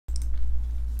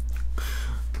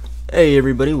Hey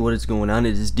everybody, what is going on?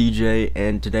 It is DJ,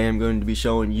 and today I'm going to be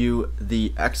showing you the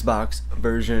Xbox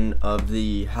version of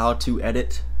the how to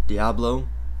edit Diablo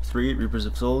 3 Reapers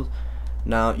of Souls.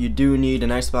 Now you do need an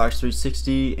Xbox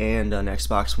 360 and an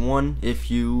Xbox One.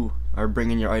 If you are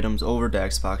bringing your items over to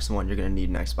Xbox One, you're going to need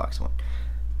an Xbox One.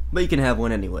 But you can have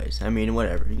one anyways. I mean,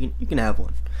 whatever, you can have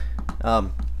one.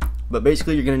 But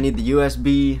basically you're going to need the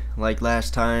USB like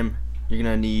last time. You're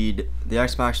going to need the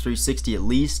Xbox 360 at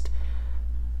least,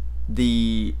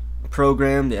 the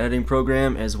program, the editing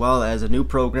program, as well as a new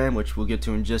program which we'll get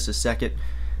to in just a second.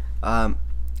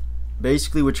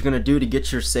 Basically what you're going to do to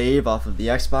get your save off of the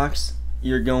Xbox,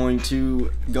 you're going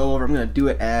to go over, I'm going to do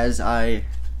it as I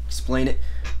explain it,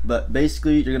 but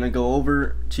basically you're going to go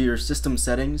over to your system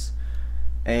settings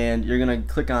and you're going to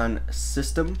click on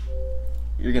system.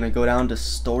 You're going to go down to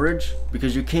storage,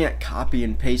 because you can't copy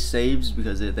and paste saves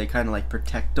because they kind of like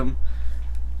protect them.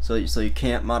 So you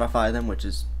can't modify them, which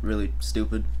is really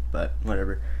stupid, but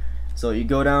whatever. So you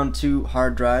go down to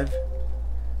hard drive,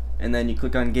 and then you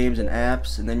click on games and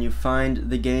apps, and then you find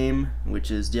the game,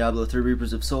 which is Diablo 3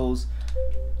 Reapers of Souls.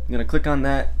 I'm gonna click on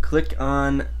that. Click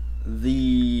on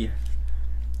the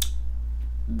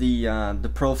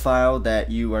profile that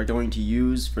you are going to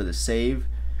use for the save,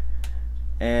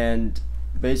 and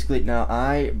basically now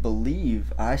I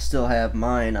believe I still have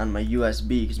mine on my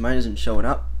USB because mine isn't showing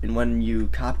up. And when you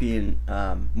copy and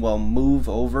move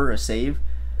over a save,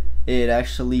 it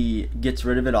actually gets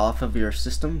rid of it off of your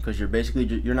system, because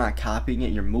you're not copying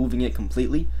it, you're moving it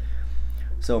completely.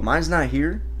 So mine's not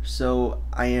here, so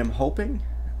I am hoping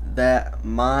that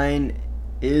mine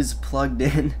is plugged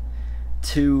in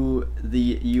to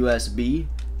the USB,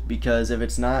 because if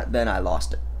it's not, then I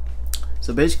lost it.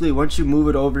 So basically once you move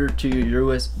it over to your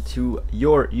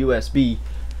USB,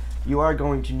 you are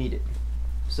going to need it.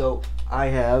 So I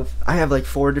have like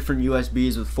 4 different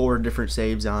USBs with 4 different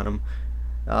saves on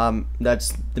them.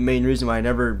 That's the main reason why I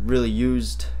never really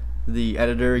used the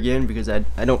editor again, because I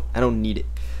don't need it.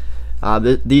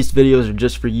 These videos are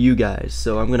just for you guys,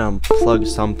 so I'm gonna unplug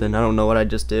something. I don't know what I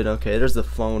just did. Okay, there's the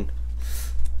phone.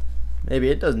 Maybe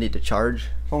it doesn't need to charge.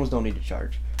 Phones don't need to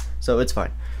charge, so it's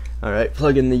fine. Alright,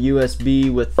 plug in the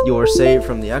USB with your save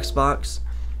from the Xbox.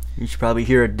 You should probably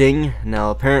hear a ding.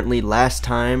 Now apparently last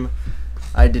time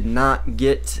I did not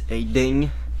get a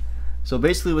ding. So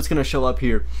basically what's going to show up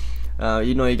here,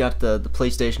 you know, you got the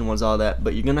PlayStation ones, all that,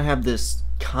 but you're going to have this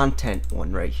content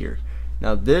one right here.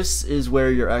 Now this is where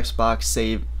your Xbox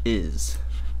save is.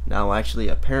 Now actually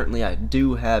apparently I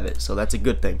do have it, so that's a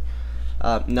good thing.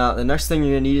 Now the next thing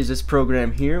you're going to need is this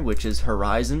program here, which is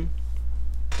Horizon.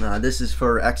 This is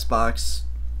for Xbox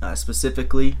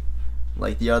specifically,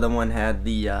 like the other one had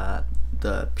the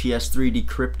PS3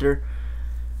 decryptor.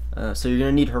 So you're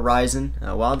gonna need Horizon.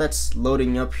 While that's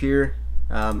loading up here,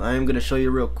 I am gonna show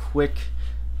you real quick.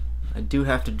 I do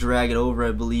have to drag it over,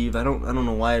 I believe. I don't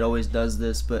know why it always does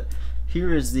this, but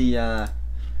here is the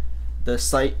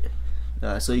site,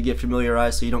 so you get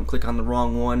familiarized, so you don't click on the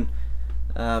wrong one.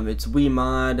 It's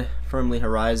WeMod, formerly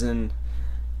Horizon.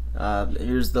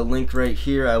 Here's the link right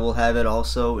here. I will have it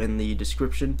also in the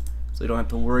description, so you don't have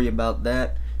to worry about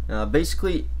that.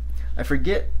 Basically, I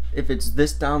forget if it's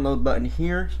this download button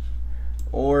here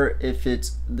or if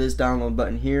it's this download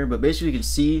button here, but basically you can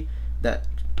see that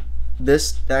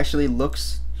this actually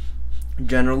looks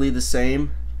generally the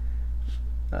same,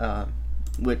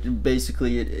 which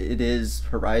basically it is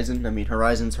Horizon. I mean,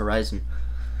 Horizon's Horizon,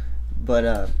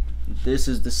 but this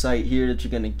is the site here that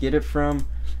you're gonna get it from.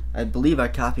 I believe I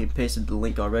copy and pasted the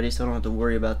link already, so I don't have to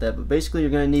worry about that. But basically you're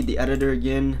going to need the editor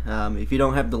again. If you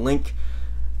don't have the link,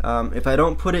 if I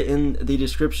don't put it in the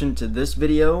description to this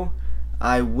video,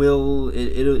 I will.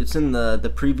 It's in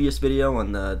the previous video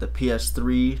on the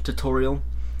PS3 tutorial,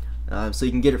 so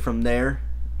you can get it from there.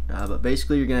 But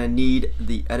basically you're going to need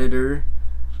the editor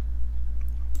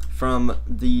from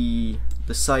the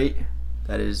site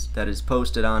that is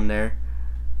posted on there,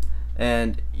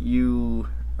 and you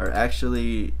are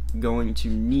actually going to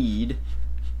need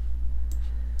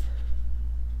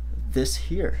this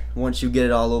here once you get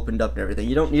it all opened up and everything.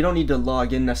 You don't need to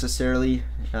log in necessarily.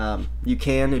 You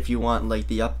can if you want like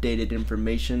the updated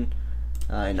information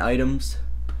and items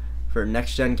for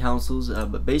next gen consoles,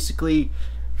 but basically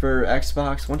for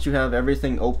Xbox, once you have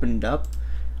everything opened up,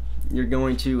 you're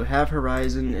going to have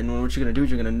Horizon, and what you're going to do is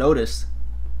you're going to notice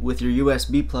with your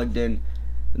USB plugged in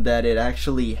that it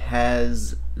actually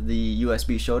has the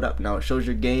USB showed up. Now it shows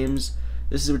your games.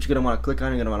 This is what you're going to want to click on.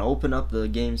 You're going to want to open up the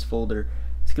games folder.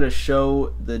 It's going to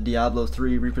show the Diablo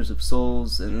 3 Reapers of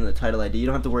Souls and then the title ID. You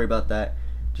don't have to worry about that.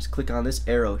 Just click on this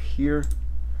arrow here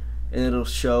and it'll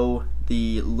show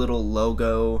the little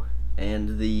logo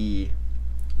and the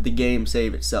the game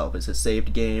save itself. It's a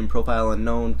saved game, profile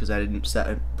unknown, because I didn't set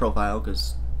a profile,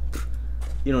 because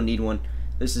you don't need one.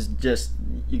 This is just,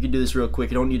 you can do this real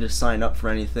quick. You don't need to sign up for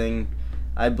anything.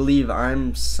 I believe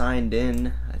I'm signed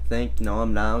in, I think. No,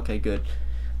 I'm not. Okay, good.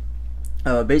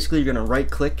 Basically, you're going to right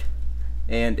click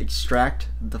and extract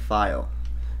the file.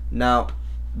 Now,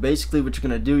 basically what you're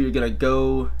going to do, you're going to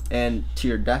go and to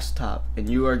your desktop, and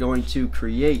you are going to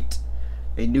create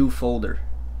a new folder.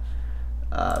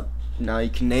 Now you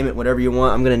can name it whatever you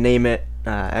want. I'm going to name it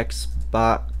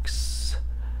Xbox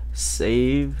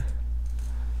Save.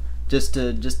 Just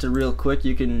to real quick,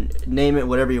 you can name it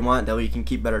whatever you want, that way you can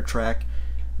keep better track.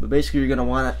 But basically you're going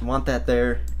to want that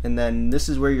there, and then this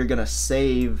is where you're going to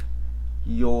save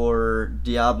your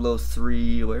Diablo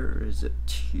 3. Where is it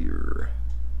here?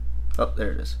 Oh,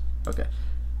 there it is. Okay,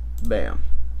 bam.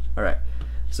 Alright,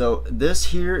 so this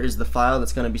here is the file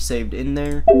that's going to be saved in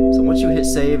there. So once you hit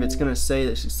save, it's going to say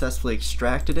that it successfully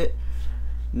extracted it.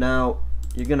 Now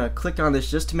you're going to click on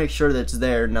this just to make sure that it's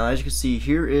there. Now as you can see,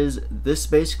 here is, this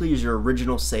basically is your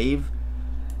original save.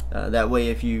 That way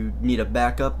if you need a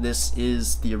backup, this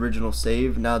is the original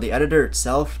save. Now the editor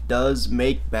itself does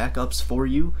make backups for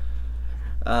you,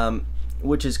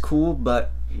 which is cool,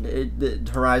 but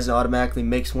Horizon automatically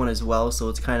makes one as well, so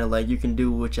it's kind of like you can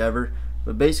do whichever.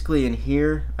 But basically in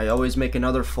here, I always make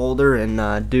another folder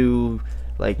and do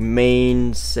like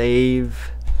main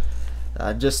save,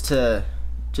 just to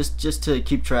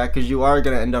keep track, because you are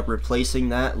going to end up replacing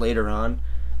that later on.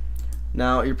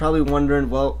 Now you're probably wondering,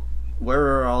 well,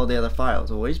 where are all the other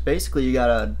files? Well, basically you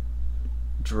gotta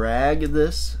drag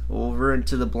this over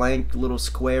into the blank little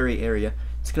squarey area.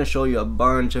 It's going to show you a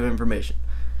bunch of information.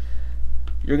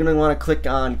 You're going to want to click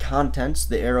on contents,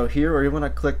 the arrow here, or you want to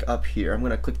click up here. I'm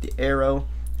going to click the arrow.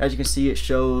 As you can see, it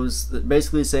shows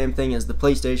basically the same thing as the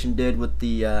PlayStation did with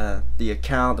the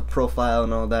account, the profile,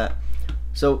 and all that.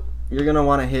 So you're going to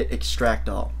want to hit extract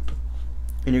all,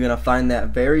 and you're going to find that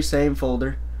very same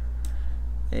folder,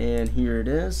 and here it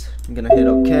is. I'm going to hit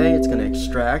OK. It's going to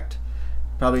extract.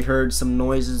 Probably heard some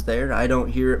noises there. I don't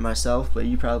hear it myself, but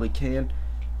you probably can.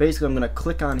 Basically, I'm going to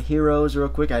click on heroes real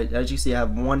quick. As you see, I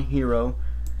have one hero.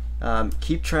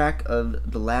 Keep track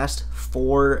of the last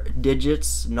 4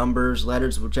 digits, numbers,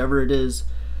 letters, whichever it is,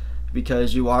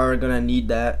 because you are going to need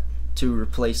that to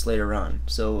replace later on.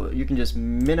 So you can just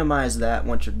minimize that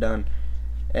once you're done,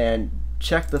 and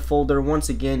check the folder once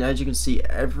again. As you can see,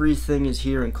 everything is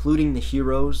here, including the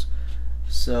heroes.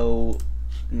 So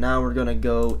now we're going to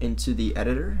go into the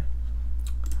editor,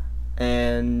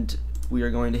 and we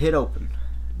are going to hit open.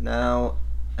 Now,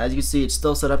 as you can see, it's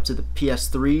still set up to the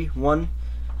PS3 one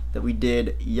that we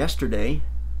did yesterday,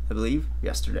 I believe,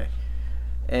 yesterday.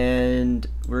 And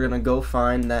we're gonna go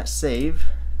find that save,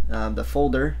 the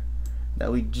folder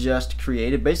that we just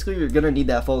created. Basically, you're gonna need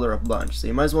that folder a bunch, so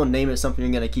you might as well name it something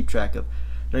you're gonna keep track of.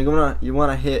 Now you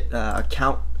wanna hit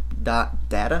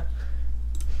account.data,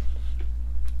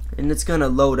 and it's gonna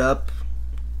load up.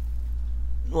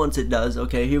 Once it does,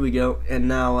 okay, here we go. And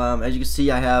now as you can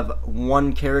see, I have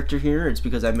one character here. It's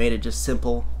because I made it just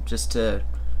simple, just to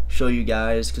show you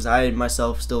guys, because I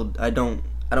myself still I don't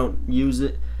use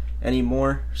it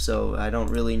anymore, so I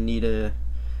don't really need a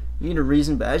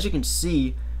reason. But as you can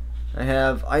see, I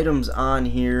have items on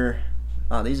here.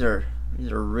 Oh, these are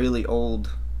really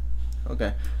old.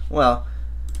 Okay, well,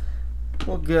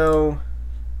 we'll go.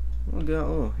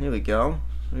 Oh, here we go.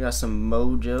 We got some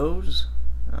mojos.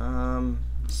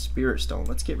 Spirit stone.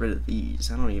 Let's get rid of these.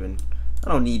 I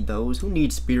don't need those. Who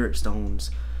needs spirit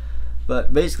stones?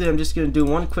 But basically, I'm just gonna do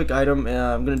one quick item.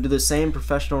 I'm gonna do the same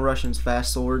Professional Russian's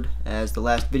fast sword as the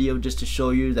last video, just to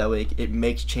show you that way it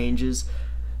makes changes.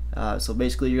 So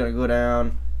basically, you're gonna go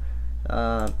down,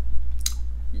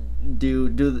 do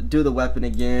the weapon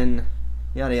again,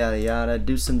 yada yada yada.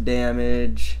 Do some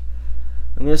damage.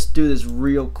 I'm gonna just do this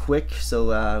real quick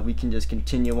so we can just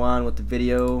continue on with the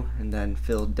video, and then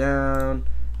fill down,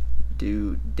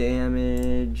 do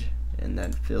damage, and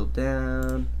then fill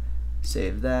down,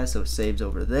 save that so it saves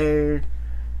over there.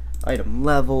 Item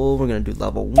level, we're gonna do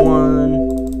level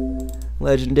 1,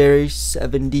 legendary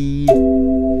 70,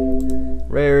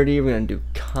 rarity we're gonna do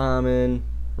common,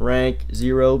 rank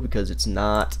 0 because it's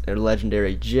not a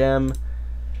legendary gem,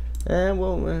 and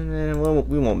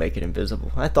we won't make it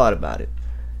invisible. I thought about it.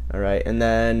 Alright, and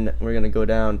then we're going to go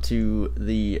down to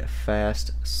the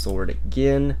fast sword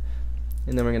again,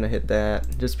 and then we're going to hit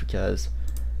that just because.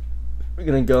 We're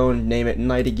going to go and name it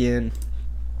night again,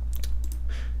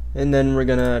 and then we're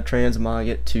going to transmog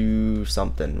it to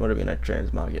something. What are we going to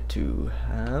transmog it to?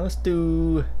 Let's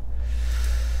do,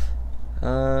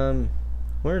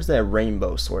 where's that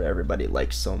rainbow sword everybody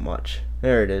likes so much?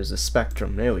 There it is, the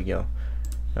spectrum. There we go.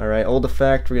 Alright, old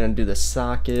effect, we're gonna do the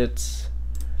sockets.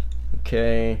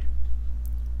 Okay.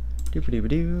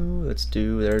 Doop-a-doop-a-doo. Let's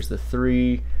do, there's the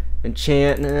 3.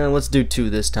 Enchant, let's do 2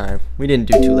 this time. We didn't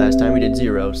do 2 last time, we did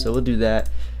 0, so we'll do that.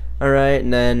 Alright,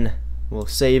 and then we'll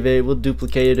save it. We'll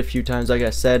duplicate it a few times like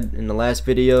I said in the last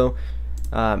video.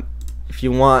 If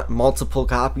you want multiple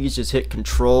copies, just hit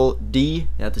Control D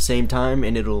at the same time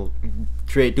and it'll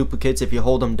create duplicates if you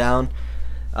hold them down.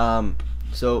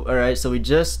 So alright, so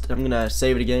I'm gonna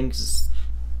save it again because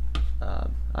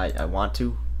I want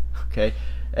to. Okay,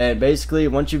 and basically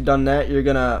once you've done that, you're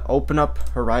gonna open up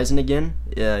Horizon again.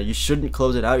 You shouldn't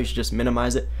close it out, you should just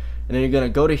minimize it, and then you're gonna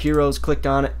go to Heroes, click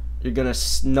on it. You're gonna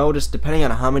notice, depending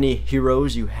on how many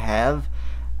heroes you have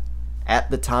at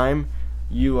the time,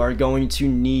 you are going to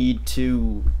need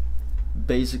to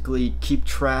basically keep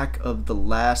track of the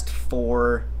last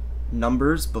 4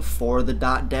 numbers before the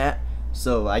 .dat.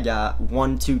 So I got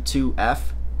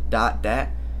 122F .dat.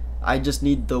 I just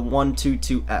need the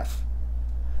 122F.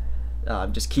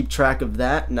 Just keep track of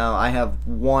that. Now I have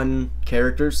 1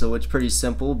 character, so it's pretty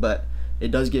simple, but it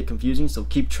does get confusing, so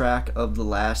keep track of the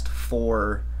last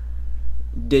 4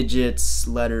 digits,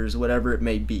 letters, whatever it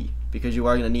may be, because you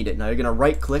are going to need it. Now you're going to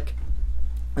right click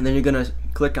and then you're going to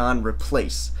click on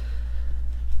replace.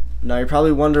 Now you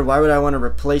probably wonder, why would I want to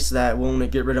replace that? Won't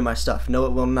it get rid of my stuff? No,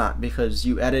 it will not, because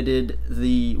you edited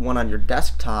the one on your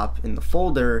desktop in the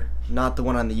folder, not the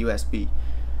one on the USB.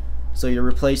 So you're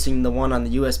replacing the one on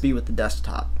the USB with the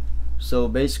desktop. So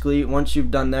basically once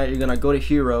you've done that, you're going to go to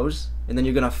Heroes and then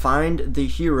you're going to find the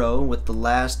hero with the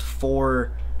last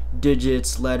 4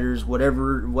 digits, letters,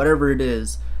 whatever it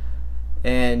is,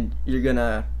 and you're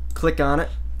gonna click on it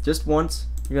just once.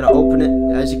 You're gonna open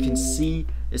it. As you can see,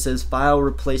 it says file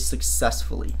replaced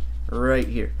successfully right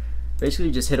here.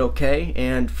 Basically just hit OK,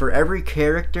 and for every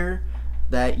character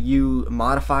that you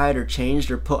modified or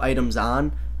changed or put items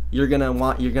on, you're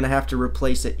gonna have to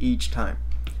replace it each time.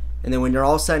 And then when you're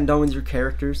all set and done with your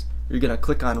characters, you're gonna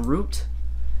click on root,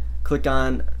 click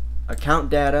on account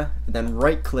data, and then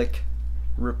right click,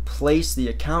 replace the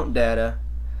account data,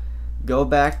 go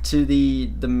back to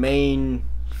the main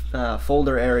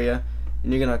folder area,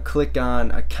 and you're gonna click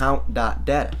on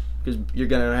account.data because you're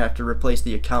gonna have to replace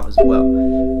the account as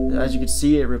well. As you can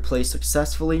see, it replaced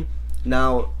successfully.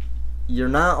 Now you're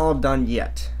not all done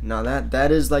yet. Now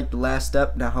that is like the last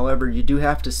step. Now however, you do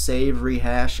have to save,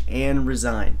 rehash, and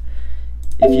resign.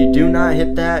 If you do not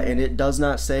hit that and it does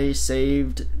not say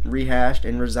saved, rehashed,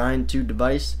 and resigned to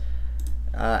device,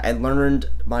 I learned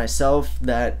myself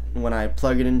that when I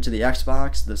plug it into the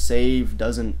Xbox, the save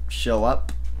doesn't show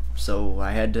up, so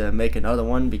I had to make another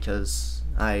one because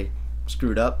I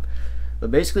screwed up.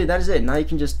 But basically that is it. Now you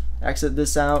can just exit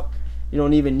this out. You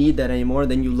don't even need that anymore.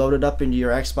 Then you load it up into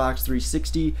your Xbox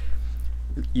 360.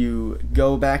 You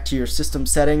go back to your system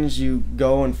settings, you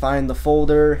go and find the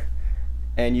folder,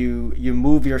 and you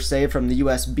move your save from the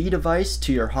USB device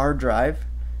to your hard drive,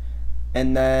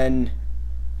 and then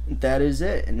that is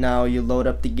it. Now you load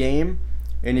up the game,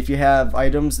 and if you have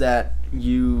items that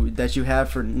you have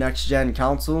for next gen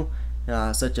console,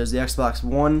 such as the Xbox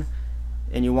One,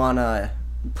 and you want to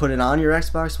put it on your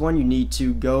Xbox One, you need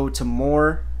to go to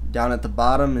more down at the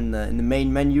bottom in the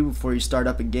main menu before you start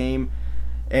up a game,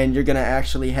 and you're gonna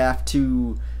actually have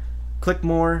to click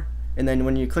more, and then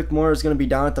when you click more, it's gonna be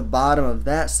down at the bottom of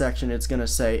that section. It's gonna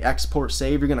say export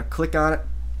save. You're gonna click on it.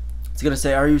 It's gonna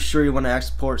say, are you sure you want to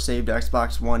export save to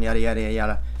Xbox One, yada yada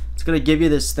yada. It's gonna give you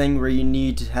this thing where you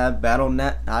need to have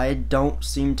BattleNet. I don't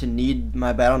seem to need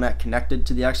my BattleNet connected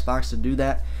to the Xbox to do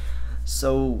that,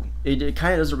 so it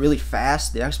kind of does it really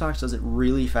fast. The Xbox does it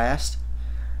really fast,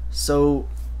 so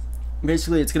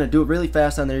basically it's gonna do it really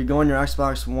fast on there. You go on your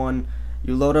Xbox One,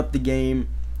 you load up the game,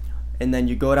 and then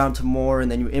you go down to more, and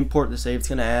then you import the save. It's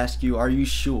gonna ask you, are you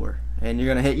sure? And you're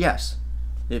gonna hit yes.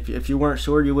 If you weren't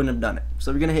sure, you wouldn't have done it.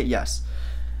 So you're gonna hit yes,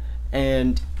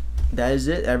 and that is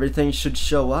it. Everything should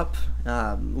show up,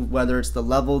 whether it's the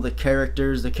level, the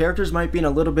characters. The characters might be in a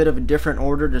little bit of a different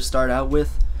order to start out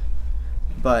with,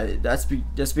 but that's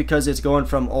because it's going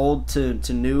from old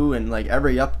to new, and like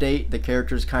every update the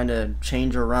characters kind of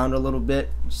change around a little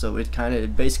bit, so it kind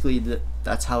of basically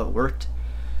that's how it worked.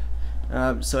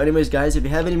 So anyways guys, if you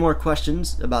have any more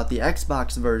questions about the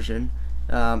Xbox version,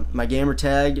 my gamer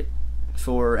tag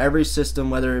for every system,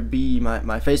 whether it be my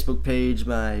Facebook page,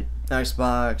 my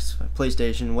Xbox, my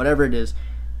PlayStation, whatever it is,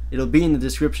 it'll be in the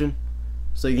description,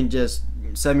 so you can just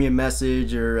send me a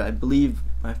message, or I believe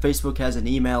my Facebook has an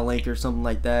email link or something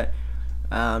like that.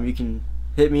 You can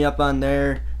hit me up on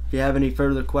there if you have any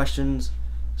further questions.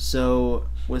 So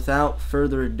without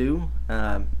further ado,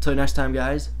 until next time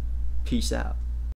guys, peace out.